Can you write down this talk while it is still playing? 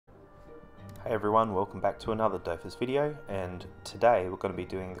Hey everyone, welcome back to another Dofus video, and today we're going to be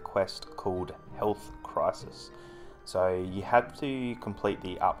doing the quest called Health Crisis. So you have to complete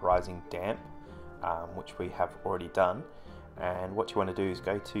the Uprising Damp, which we have already done, and what you want to do is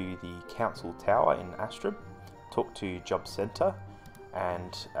go to the Council Tower in Astrub, talk to Job Centre,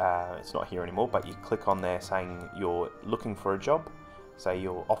 and it's not here anymore, but you click on there saying you're looking for a job, say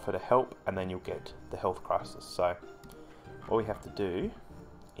you're offered a help, and then you'll get the Health Crisis. So all we have to do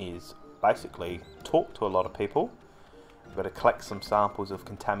is basically talk to a lot of people. We've got to collect some samples of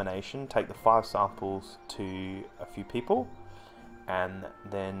contamination, take the 5 samples to a few people, and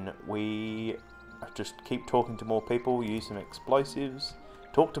then we just keep talking to more people, use some explosives,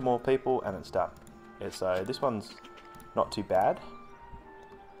 talk to more people, and it's done. So this one's not too bad.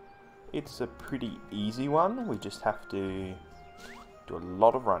 It's a pretty easy one. We just have to do a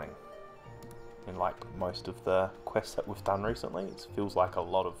lot of running. In like most of the quests that we've done recently, it feels like a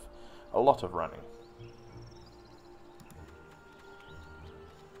lot of running.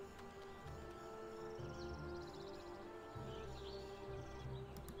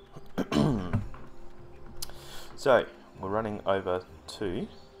 So we're running over to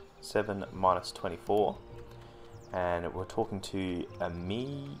 7 minus 24, and we're talking to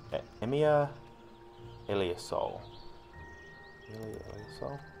Emir Eliasol.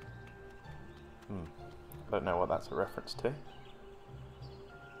 Eliasol? I don't know what that's a reference to.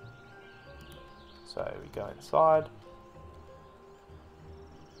 So we go inside.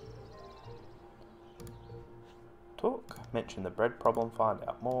 Talk, mention the bread problem, find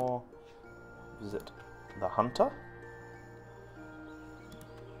out more. Visit the hunter.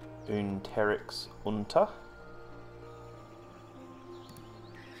 Unterix Unter.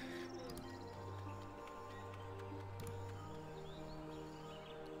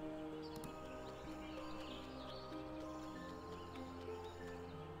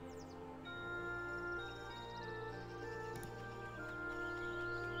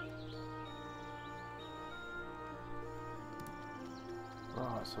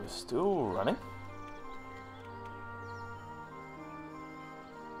 Right, so we're still running.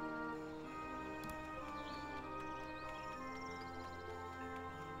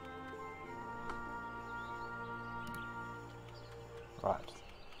 Right,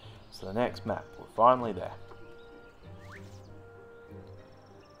 so the next map, we're finally there.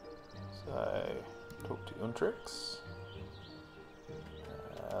 So, talk to Untrix.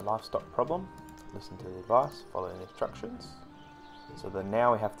 Livestock problem, listen to the advice, follow the instructions. So then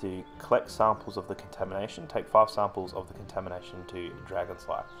now we have to collect samples of the contamination, take 5 samples of the contamination to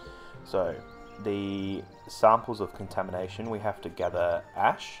Dragonfly. So the samples of contamination, we have to gather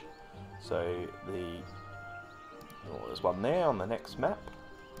ash. So there's one there on the next map.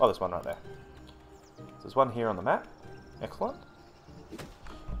 Oh, there's one right there. So there's one here on the map. Excellent.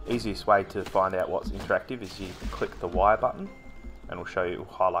 Easiest way to find out what's interactive is you click the Y button and it'll show you,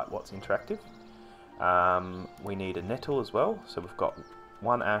 highlight what's interactive. We need a nettle as well, so we've got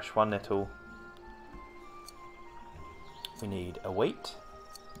 1 ash, 1 nettle. We need a wheat,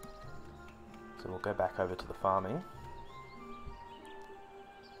 so we'll go back over to the farming,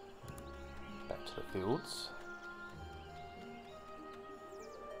 back to the fields.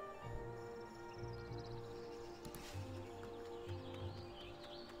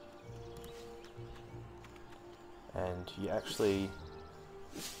 And you actually,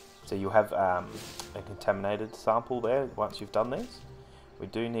 so you'll have a contaminated sample there once you've done these. We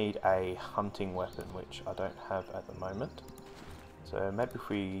do need a hunting weapon, which I don't have at the moment. So maybe if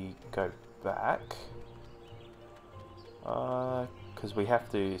we go back, because we have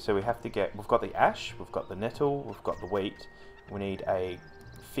to, we've got the ash, we've got the nettle, we've got the wheat. We need a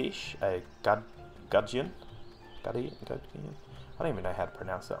fish, a gudgeon. I don't even know how to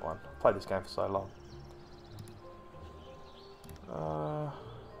pronounce that one. I've played this game for so long.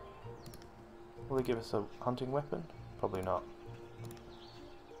 Will they give us a hunting weapon? Probably not.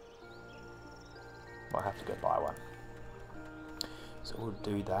 Might have to go buy one. So we'll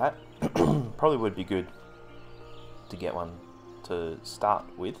do that. Probably would be good to get one to start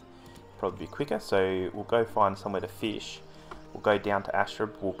with. Probably be quicker. So we'll go find somewhere to fish. We'll go down to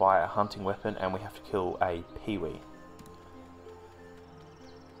Astrub. We'll buy a hunting weapon, and we have to kill a peewee.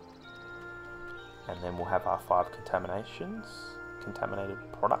 And then we'll have our 5 contaminated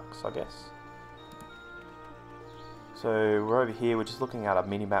products, I guess. So we're over here, we're just looking at a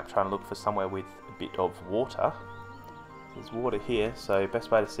mini-map trying to look for somewhere with a bit of water. There's water here, so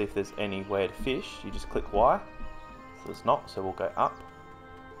best way to see if there's anywhere to fish, you just click Y. So there's not, so we'll go up.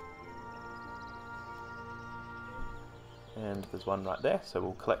 And there's one right there, so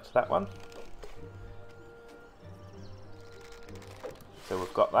we'll collect that one. So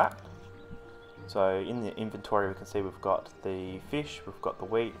we've got that. So in the inventory we can see we've got the fish, we've got the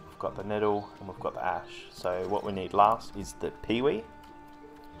wheat, we've got the nettle, and we've got the ash. So what we need last is the peewee.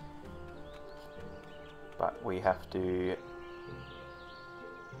 But we have to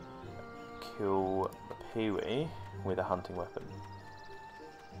kill the peewee with a hunting weapon.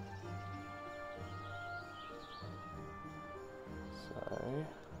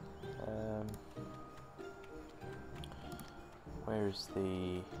 So, where is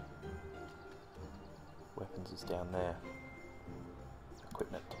the weapons? Is down there.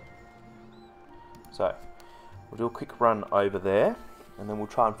 Equipment. So, we'll do a quick run over there, and then we'll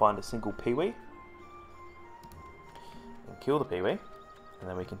try and find a single peewee. And kill the peewee. And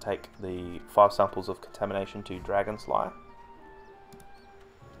then we can take the 5 samples of contamination to Dragonfly.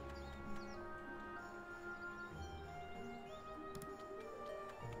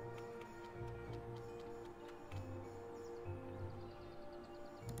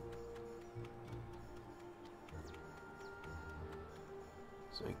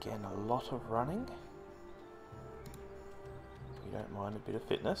 So again, a lot of running. We don't mind a bit of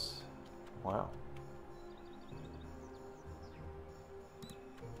fitness. Wow.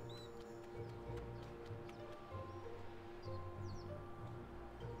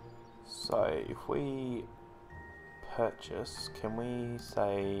 So if we purchase, can we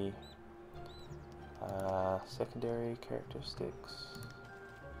say secondary characteristics,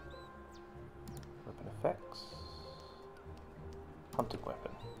 weapon effects, hunting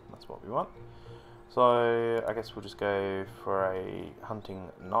weapon, that's what we want. So I guess we'll just go for a hunting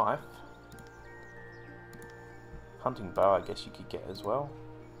knife. Hunting bow I guess you could get as well,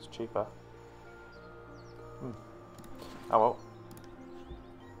 it's cheaper. Oh well.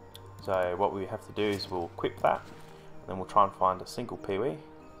 So what we have to do is we'll equip that, and then we'll try and find a single peewee.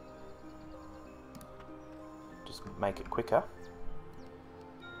 Just make it quicker.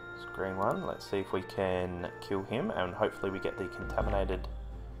 It's a green one. Let's see if we can kill him, and hopefully we get the contaminated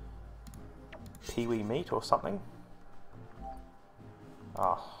peewee meat or something.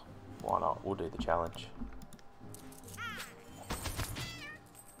 Ah, why not? We'll do the challenge.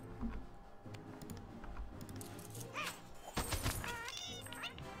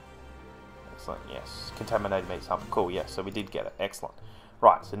 Excellent, yes. Contaminated meat, something cool, yes, so we did get it. Excellent.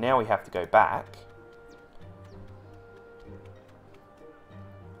 Right, so now we have to go back.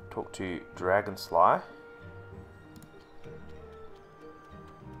 Talk to Dragonfly.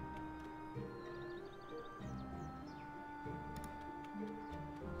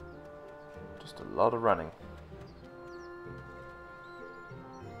 Just a lot of running.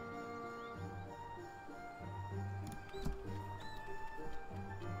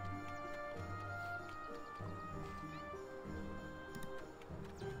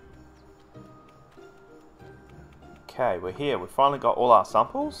 Okay, we're here. We've finally got all our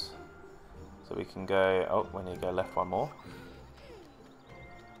samples. So we can go... Oh, we need to go left one more.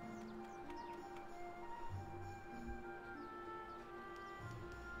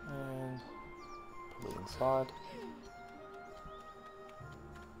 And put it inside.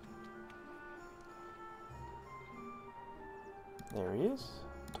 There he is.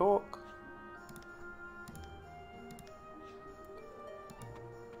 Talk.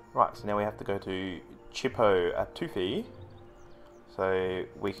 Right, so now we have to go to Chippo Atufi, so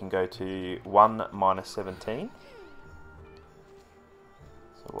we can go to 1 minus 17.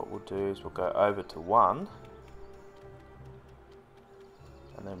 So what we'll do is we'll go over to 1,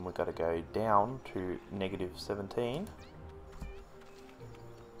 and then we've got to go down to negative 17,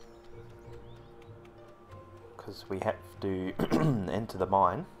 because we have to enter the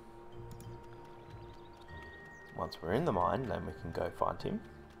mine. Once we're in the mine, then we can go find him.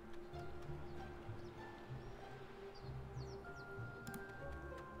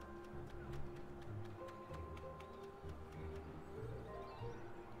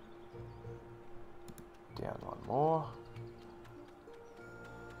 Down one more.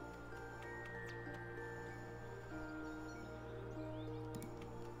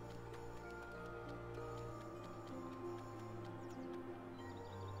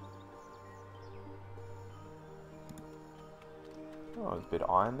 Oh, there's a bit of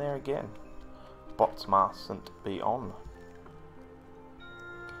iron there again. Bots mustn't be on.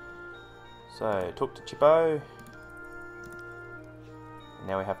 So, talk to Chippo.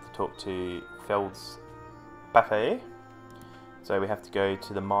 Now we have to talk to Feld's Buffet. So we have to go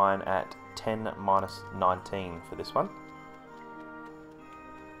to the mine at 10 minus 19 for this one.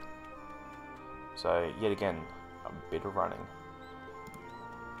 So yet again, a bit of running.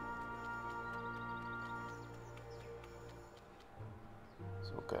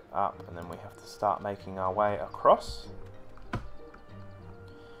 So we'll go up, and then we have to start making our way across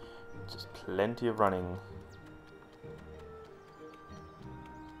just plenty of running.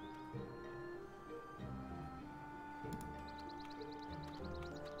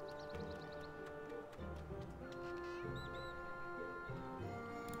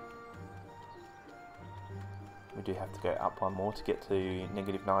 We do have to go up one more to get to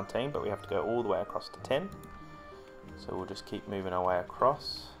 -19, but we have to go all the way across to 10. So we'll just keep moving our way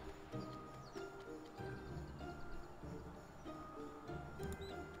across.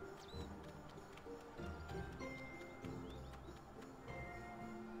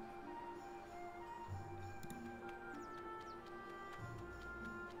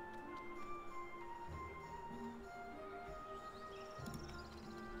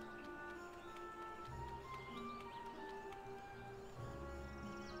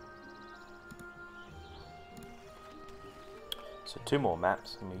 So 2 more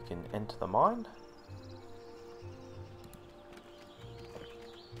maps and we can enter the mine.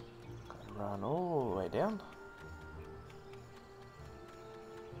 Run all the way down.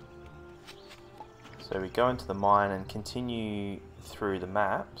 So we go into the mine and continue through the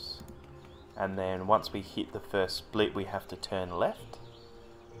maps, and then once we hit the first split we have to turn left.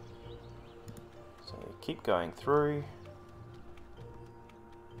 So keep going through.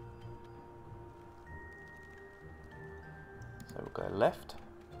 So we'll go left,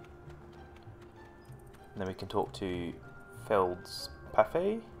 and then we can talk to Feld's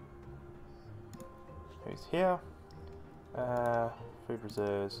Parfait, who's here. Food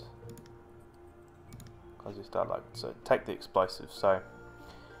reserves. Close this dialogue. So take the explosives. So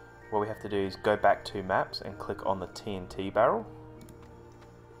what we have to do is go back 2 maps and click on the TNT barrel.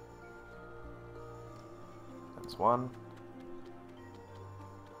 That's 1.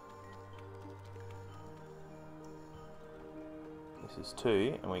 This is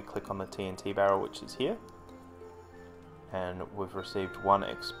 2, and we click on the TNT barrel, which is here, and we've received 1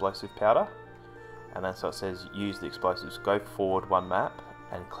 explosive powder, and then so it says use the explosives. Go forward 1 map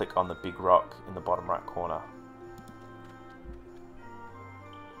and click on the big rock in the bottom right corner.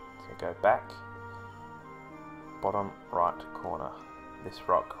 So go back, bottom right corner, this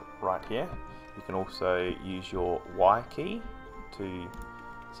rock right here. You can also use your Y key to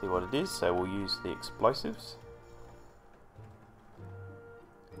see what it is, so we'll use the explosives.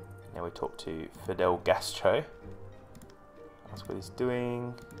 Now we talk to Fidel Gastro, ask what he's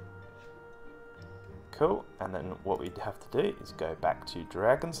doing. Cool, and then what we'd have to do is go back to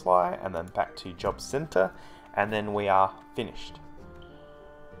Dragonsly and then back to Job Center, and then we are finished.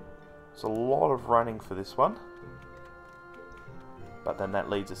 It's a lot of running for this one, but then that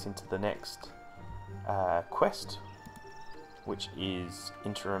leads us into the next quest, which is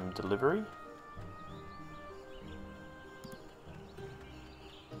interim delivery.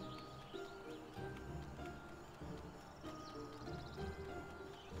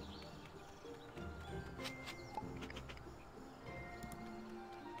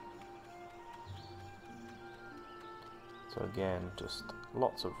 So again, just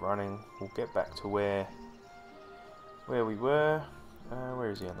lots of running. We'll get back to where we were. Where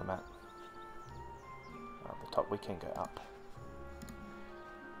is he on the map? At the top, we can go up.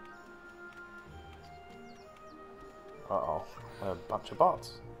 Uh-oh, a bunch of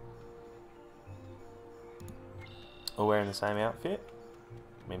bots. All wearing the same outfit?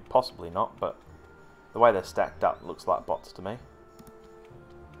 I mean, possibly not, but the way they're stacked up looks like bots to me.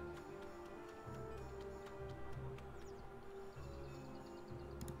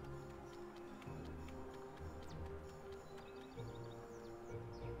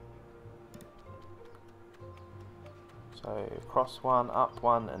 So across 1, up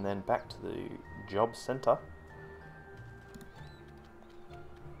 1, and then back to the job center.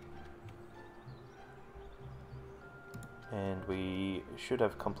 And we should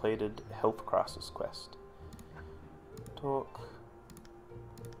have completed Health Crisis quest. Talk.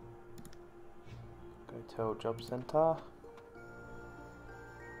 Go tell job center.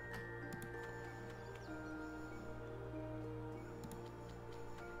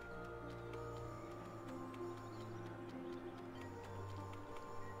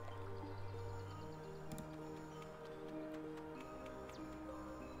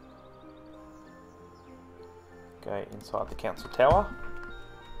 Go inside the council tower.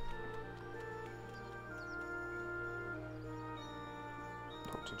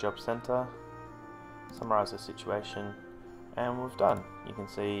 Talk to job center. Summarize the situation, and we've done. You can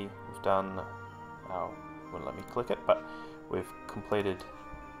see we've done. Oh, wouldn't let me click it, but we've completed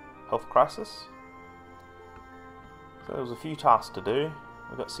Health Crisis. So there was a few tasks to do.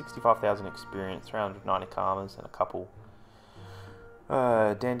 We've got 65,000 experience, 390 karmas, and a couple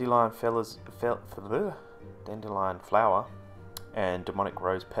dandelion flower and demonic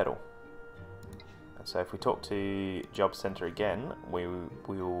rose petal. So if we talk to Job Center again, we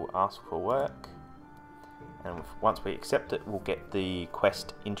will ask for work, and once we accept it, we'll get the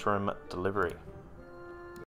quest interim delivery.